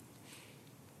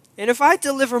 and if I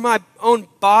deliver my own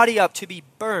body up to be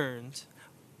burned,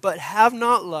 but have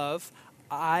not love,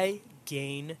 I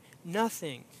gain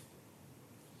nothing.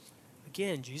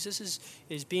 Again, Jesus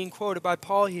is being quoted by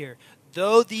Paul here.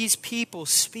 Though these people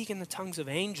speak in the tongues of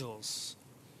angels,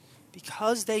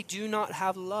 because they do not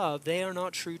have love, they are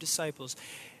not true disciples.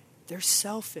 They're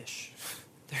selfish.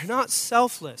 They're not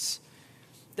selfless.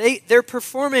 They're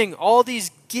performing all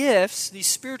these gifts, these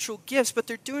spiritual gifts, but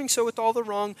they're doing so with all the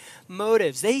wrong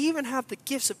motives. They even have the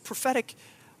gifts of prophetic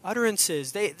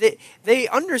utterances. They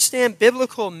understand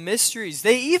biblical mysteries.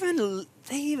 They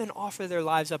even offer their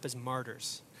lives up as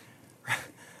martyrs.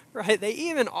 Right? They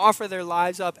even offer their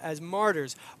lives up as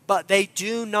martyrs, but they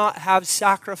do not have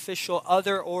sacrificial,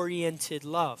 other-oriented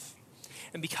love.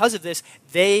 And because of this,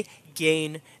 they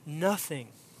gain nothing.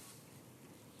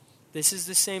 This is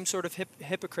the same sort of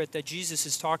hypocrite that Jesus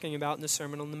is talking about in the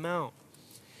Sermon on the Mount.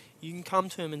 You can come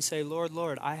to Him and say, Lord,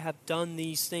 Lord, I have done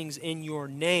these things in your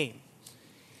name.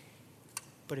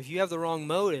 But if you have the wrong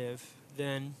motive,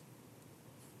 then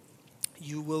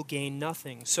you will gain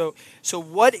nothing. So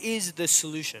what is the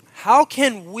solution? How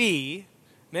can we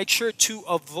make sure to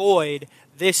avoid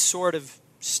this sort of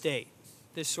state,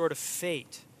 this sort of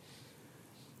fate?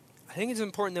 I think it's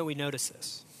important that we notice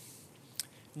this.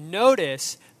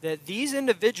 Notice that these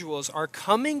individuals are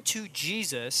coming to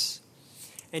Jesus,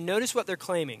 and notice what they're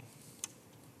claiming.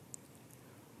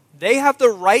 They have the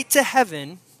right to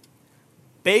heaven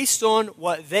based on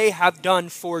what they have done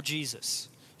for Jesus.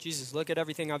 Jesus, look at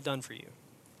everything I've done for you.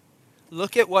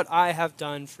 Look at what I have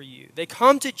done for you. They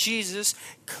come to Jesus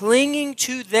clinging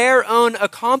to their own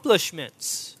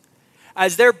accomplishments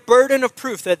as their burden of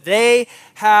proof that they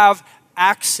have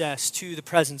access to the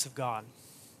presence of God.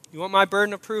 You want my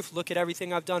burden of proof? Look at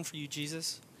everything I've done for you,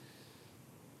 Jesus.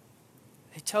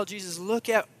 They tell Jesus, look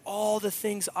at all the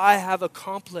things I have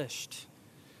accomplished.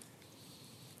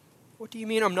 What do you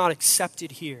mean I'm not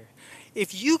accepted here?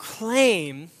 If you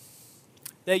claim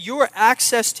that your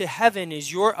access to heaven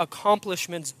is your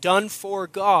accomplishments done for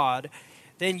God,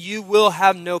 then you will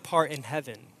have no part in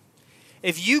heaven.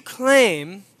 If you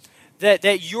claim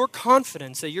that your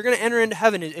confidence that you're going to enter into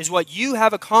heaven is what you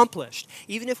have accomplished,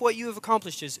 even if what you have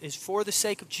accomplished is for the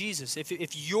sake of Jesus,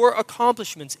 if your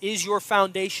accomplishments is your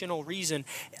foundational reason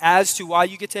as to why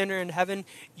you get to enter into heaven,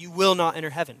 you will not enter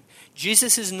heaven.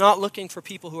 Jesus is not looking for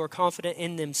people who are confident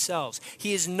in themselves.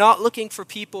 He is not looking for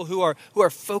people who are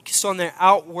focused on their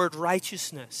outward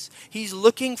righteousness. He's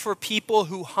looking for people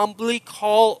who humbly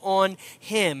call on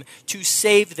Him to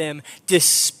save them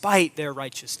despite their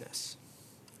righteousness,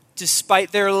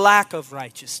 despite their lack of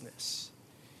righteousness.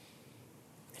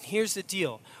 And here's the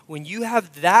deal. When you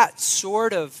have that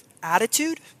sort of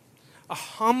attitude, a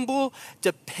humble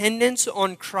dependence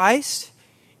on Christ,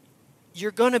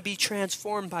 you're going to be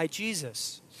transformed by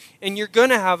Jesus. And you're going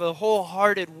to have a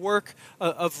wholehearted work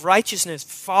of righteousness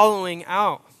following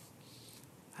out.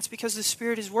 That's because the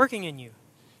Spirit is working in you.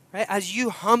 Right? As you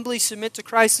humbly submit to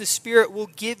Christ, the Spirit will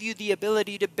give you the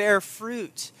ability to bear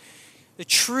fruit. The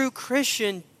true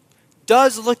Christian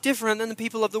does look different than the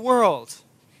people of the world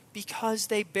because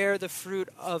they bear the fruit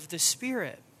of the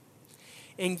Spirit.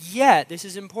 And yet, this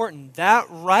is important, that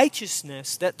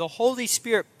righteousness that the Holy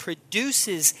Spirit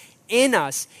produces in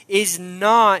us is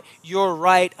not your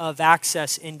right of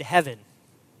access into heaven.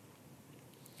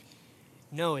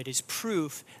 No, it is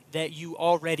proof that you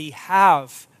already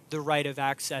have the right of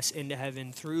access into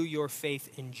heaven through your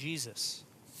faith in Jesus.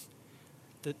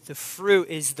 The fruit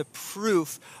is the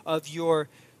proof of your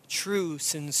true,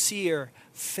 sincere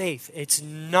faith. It's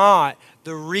not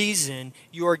the reason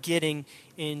you're getting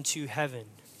into heaven.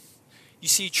 You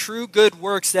see, true good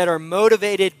works that are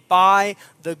motivated by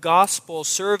the gospel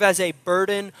serve as a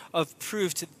burden of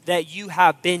proof that you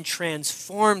have been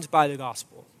transformed by the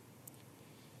gospel.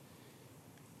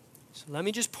 So let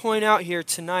me just point out here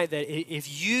tonight that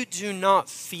if you do not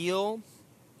feel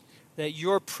that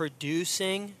you're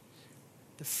producing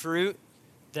the fruit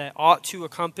that ought to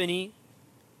accompany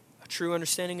a true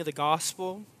understanding of the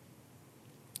gospel,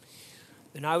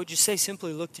 then I would just say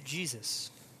simply look to Jesus.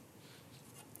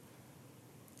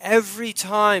 Every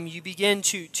time you begin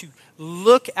to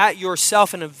look at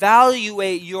yourself and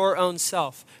evaluate your own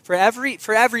self, for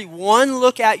every one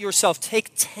look at yourself,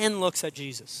 take 10 looks at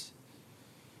Jesus.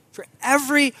 For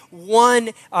every one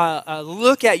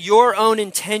look at your own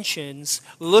intentions,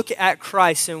 look at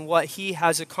Christ and what He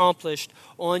has accomplished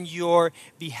on your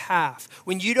behalf.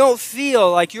 When you don't feel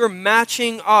like you're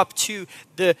matching up to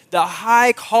the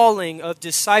high calling of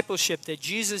discipleship that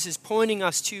Jesus is pointing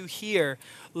us to here,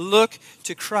 look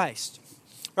to Christ.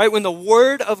 Right? When the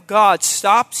Word of God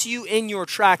stops you in your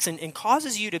tracks and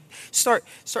causes you to start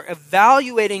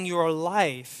evaluating your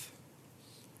life,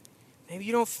 maybe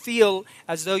you don't feel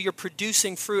as though you're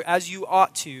producing fruit as you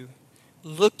ought to,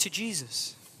 look to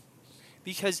Jesus.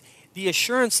 Because the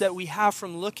assurance that we have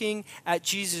from looking at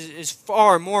Jesus is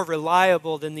far more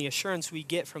reliable than the assurance we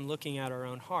get from looking at our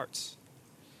own hearts.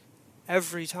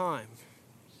 Every time.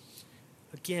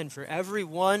 Again, for every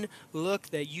one look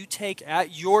that you take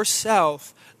at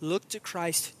yourself, look to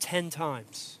Christ 10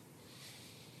 times.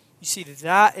 You see,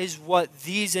 that is what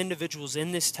these individuals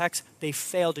in this text, they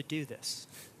fail to do this.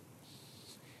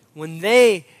 When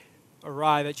they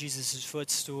arrive at Jesus'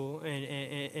 footstool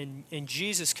and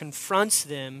Jesus confronts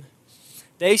them,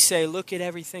 they say, look at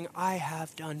everything I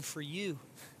have done for you.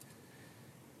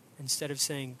 Instead of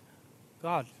saying,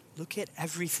 God, look at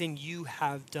everything you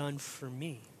have done for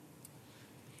me.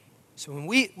 So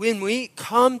when we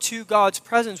come to God's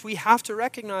presence, we have to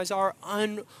recognize our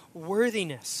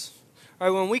unworthiness. Right?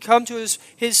 When we come to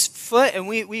His foot and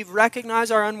we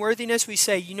recognize our unworthiness, we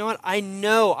say, you know what? I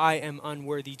know I am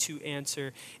unworthy to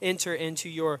enter into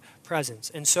your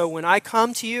presence. And so when I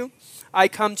come to you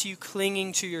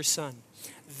clinging to your Son.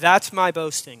 That's my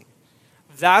boasting.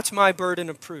 That's my burden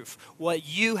of proof. What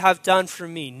you have done for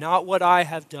me, not what I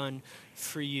have done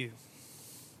for you.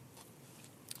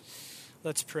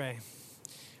 Let's pray.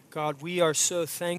 God, we are so thankful